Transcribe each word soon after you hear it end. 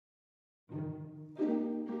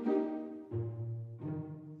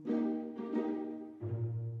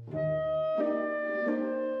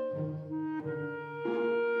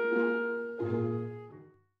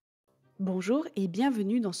Bonjour et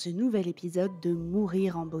bienvenue dans ce nouvel épisode de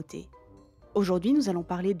Mourir en beauté. Aujourd'hui, nous allons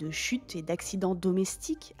parler de chutes et d'accidents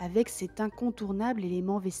domestiques avec cet incontournable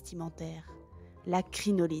élément vestimentaire, la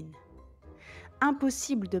crinoline.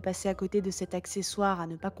 Impossible de passer à côté de cet accessoire à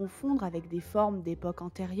ne pas confondre avec des formes d'époque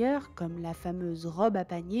antérieure comme la fameuse robe à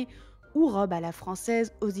panier ou robe à la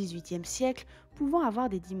française au XVIIIe siècle, pouvant avoir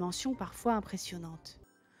des dimensions parfois impressionnantes.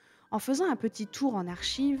 En faisant un petit tour en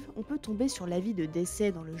archives, on peut tomber sur l'avis de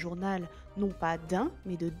décès dans le journal, non pas d'un,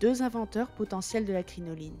 mais de deux inventeurs potentiels de la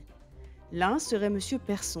crinoline. L'un serait Monsieur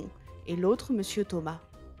Person et l'autre Monsieur Thomas.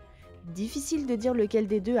 Difficile de dire lequel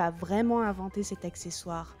des deux a vraiment inventé cet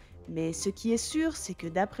accessoire, mais ce qui est sûr, c'est que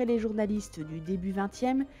d'après les journalistes du début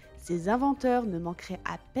 20e, ces inventeurs ne manqueraient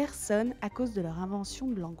à personne à cause de leur invention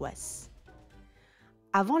de l'angoisse.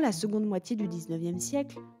 Avant la seconde moitié du XIXe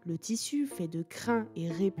siècle, le tissu fait de crin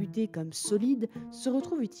et réputé comme solide se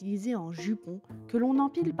retrouve utilisé en jupon que l'on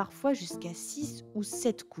empile parfois jusqu'à 6 ou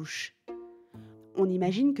 7 couches. On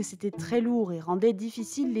imagine que c'était très lourd et rendait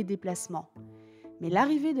difficile les déplacements. Mais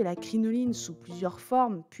l'arrivée de la crinoline sous plusieurs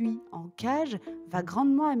formes, puis en cage, va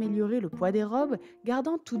grandement améliorer le poids des robes,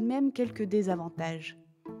 gardant tout de même quelques désavantages.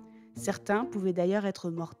 Certains pouvaient d'ailleurs être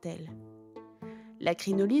mortels. La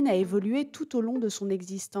crinoline a évolué tout au long de son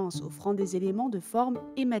existence, offrant des éléments de forme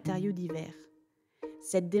et matériaux divers.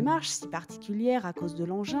 Cette démarche, si particulière à cause de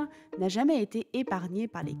l'engin, n'a jamais été épargnée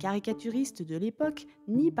par les caricaturistes de l'époque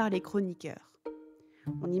ni par les chroniqueurs.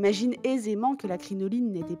 On imagine aisément que la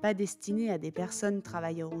crinoline n'était pas destinée à des personnes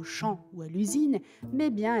travaillant au champ ou à l'usine,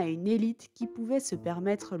 mais bien à une élite qui pouvait se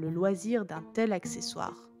permettre le loisir d'un tel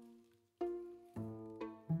accessoire.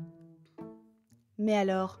 Mais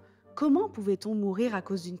alors, comment pouvait-on mourir à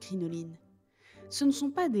cause d'une crinoline ? Ce ne sont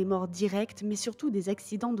pas des morts directes, mais surtout des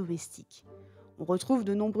accidents domestiques. On retrouve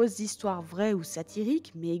de nombreuses histoires vraies ou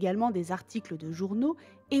satiriques, mais également des articles de journaux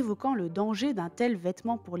évoquant le danger d'un tel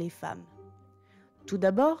vêtement pour les femmes. Tout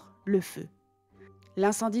d'abord, le feu.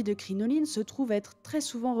 L'incendie de crinoline se trouve être très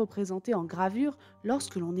souvent représenté en gravure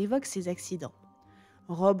lorsque l'on évoque ces accidents.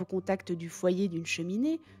 Robe au contact du foyer d'une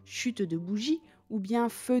cheminée, chute de bougies ou bien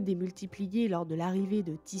feu démultiplié lors de l'arrivée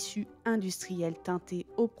de tissus industriels teintés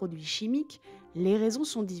aux produits chimiques, les raisons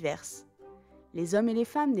sont diverses. Les hommes et les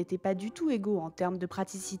femmes n'étaient pas du tout égaux en termes de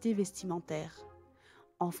praticité vestimentaire.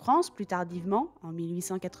 En France, plus tardivement, en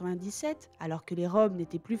 1897, alors que les robes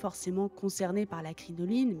n'étaient plus forcément concernées par la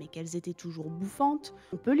crinoline, mais qu'elles étaient toujours bouffantes,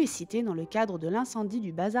 on peut les citer dans le cadre de l'incendie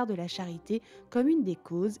du Bazar de la Charité comme une des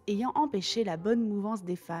causes ayant empêché la bonne mouvance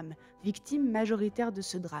des femmes, victimes majoritaires de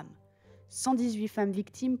ce drame. 118 femmes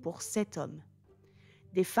victimes pour 7 hommes.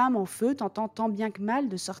 Des femmes en feu tentant tant bien que mal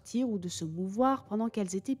de sortir ou de se mouvoir pendant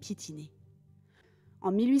qu'elles étaient piétinées.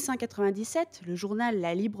 En 1897, le journal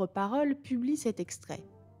La Libre Parole publie cet extrait.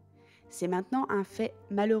 C'est maintenant un fait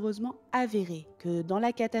malheureusement avéré que dans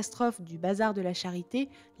la catastrophe du Bazar de la Charité,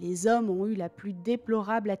 les hommes ont eu la plus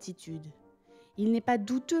déplorable attitude. Il n'est pas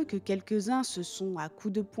douteux que quelques-uns se sont, à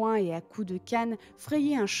coups de poing et à coups de canne,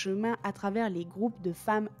 frayé un chemin à travers les groupes de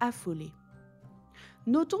femmes affolées.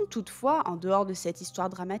 Notons toutefois, en dehors de cette histoire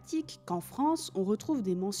dramatique, qu'en France, on retrouve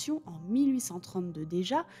des mentions en 1832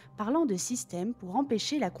 déjà parlant de systèmes pour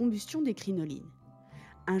empêcher la combustion des crinolines.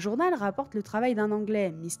 Un journal rapporte le travail d'un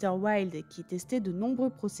Anglais, Mr. Wilde, qui testait de nombreux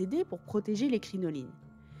procédés pour protéger les crinolines.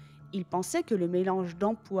 Il pensait que le mélange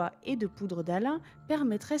d'empois et de poudre d'Alain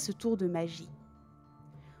permettrait ce tour de magie.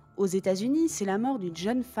 Aux États-Unis, c'est la mort d'une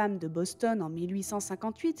jeune femme de Boston en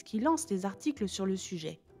 1858 qui lance des articles sur le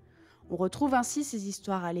sujet. On retrouve ainsi ces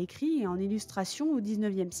histoires à l'écrit et en illustration au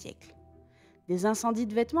XIXe siècle. Des incendies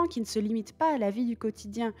de vêtements qui ne se limitent pas à la vie du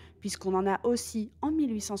quotidien, puisqu'on en a aussi en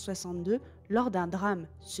 1862 lors d'un drame,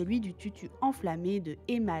 celui du tutu enflammé de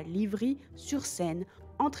Emma Livry sur scène,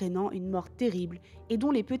 entraînant une mort terrible et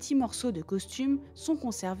dont les petits morceaux de costume sont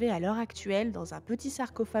conservés à l'heure actuelle dans un petit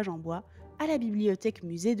sarcophage en bois à la bibliothèque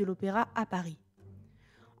musée de l'Opéra à Paris.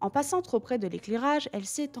 En passant trop près de l'éclairage, elle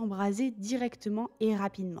s'est embrasée directement et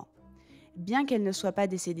rapidement. Bien qu'elle ne soit pas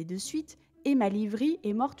décédée de suite, Emma Livry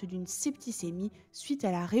est morte d'une septicémie suite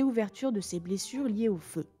à la réouverture de ses blessures liées au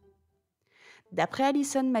feu. D'après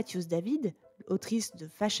Alison Matthews-David, autrice de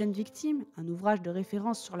Fashion Victim, un ouvrage de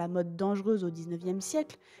référence sur la mode dangereuse au XIXe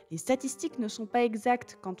siècle, les statistiques ne sont pas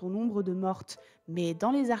exactes quant au nombre de mortes, mais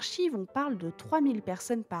dans les archives, on parle de 3000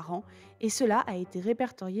 personnes par an, et cela a été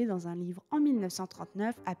répertorié dans un livre en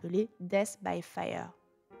 1939 appelé Death by Fire.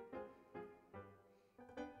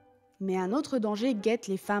 Mais un autre danger guette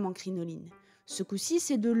les femmes en crinoline. Ce coup-ci,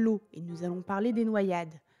 c'est de l'eau, et nous allons parler des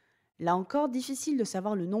noyades. Là encore, difficile de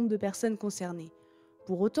savoir le nombre de personnes concernées.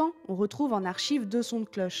 Pour autant, on retrouve en archive 2 sons de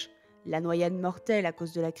cloche. La noyade mortelle à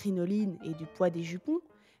cause de la crinoline et du poids des jupons,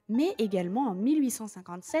 mais également en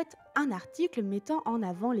 1857 un article mettant en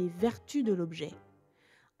avant les vertus de l'objet.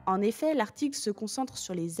 En effet, l'article se concentre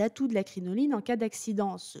sur les atouts de la crinoline en cas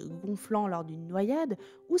d'accident, se gonflant lors d'une noyade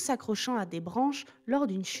ou s'accrochant à des branches lors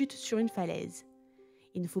d'une chute sur une falaise.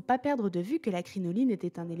 Il ne faut pas perdre de vue que la crinoline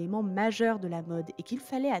était un élément majeur de la mode et qu'il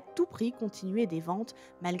fallait à tout prix continuer des ventes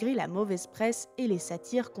malgré la mauvaise presse et les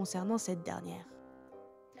satires concernant cette dernière.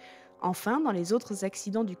 Enfin, dans les autres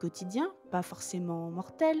accidents du quotidien, pas forcément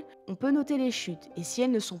mortels, on peut noter les chutes et si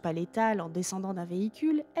elles ne sont pas létales en descendant d'un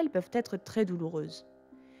véhicule, elles peuvent être très douloureuses.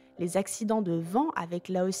 Les accidents de vent avec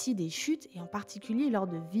là aussi des chutes et en particulier lors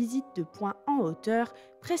de visites de points en hauteur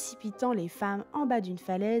précipitant les femmes en bas d'une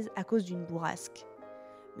falaise à cause d'une bourrasque.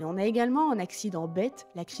 Mais on a également un accident bête,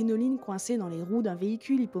 la crinoline coincée dans les roues d'un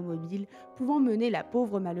véhicule hippomobile pouvant mener la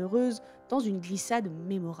pauvre malheureuse dans une glissade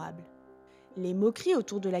mémorable. Les moqueries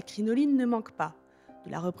autour de la crinoline ne manquent pas,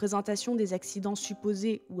 de la représentation des accidents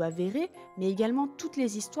supposés ou avérés, mais également toutes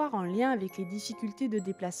les histoires en lien avec les difficultés de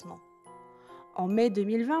déplacement. En mai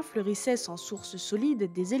 2020 fleurissaient sans source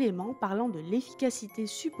solide des éléments parlant de l'efficacité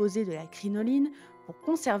supposée de la crinoline pour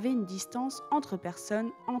conserver une distance entre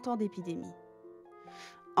personnes en temps d'épidémie.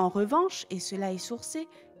 En revanche, et cela est sourcé,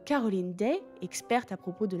 Caroline Day, experte à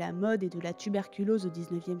propos de la mode et de la tuberculose au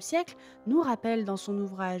XIXe siècle, nous rappelle dans son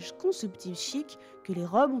ouvrage Consumptive chic que les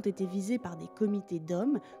robes ont été visées par des comités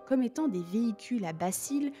d'hommes comme étant des véhicules à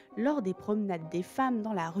bacilles lors des promenades des femmes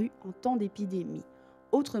dans la rue en temps d'épidémie.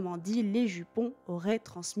 Autrement dit, les jupons auraient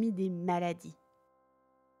transmis des maladies.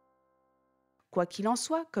 Quoi qu'il en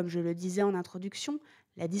soit, comme je le disais en introduction,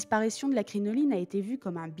 la disparition de la crinoline a été vue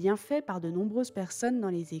comme un bienfait par de nombreuses personnes dans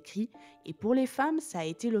les écrits, et pour les femmes, ça a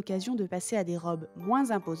été l'occasion de passer à des robes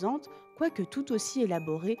moins imposantes, quoique tout aussi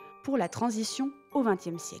élaborées, pour la transition au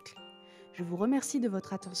XXe siècle. Je vous remercie de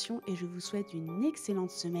votre attention et je vous souhaite une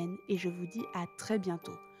excellente semaine et je vous dis à très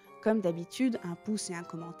bientôt. Comme d'habitude, un pouce et un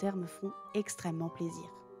commentaire me feront extrêmement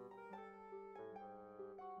plaisir.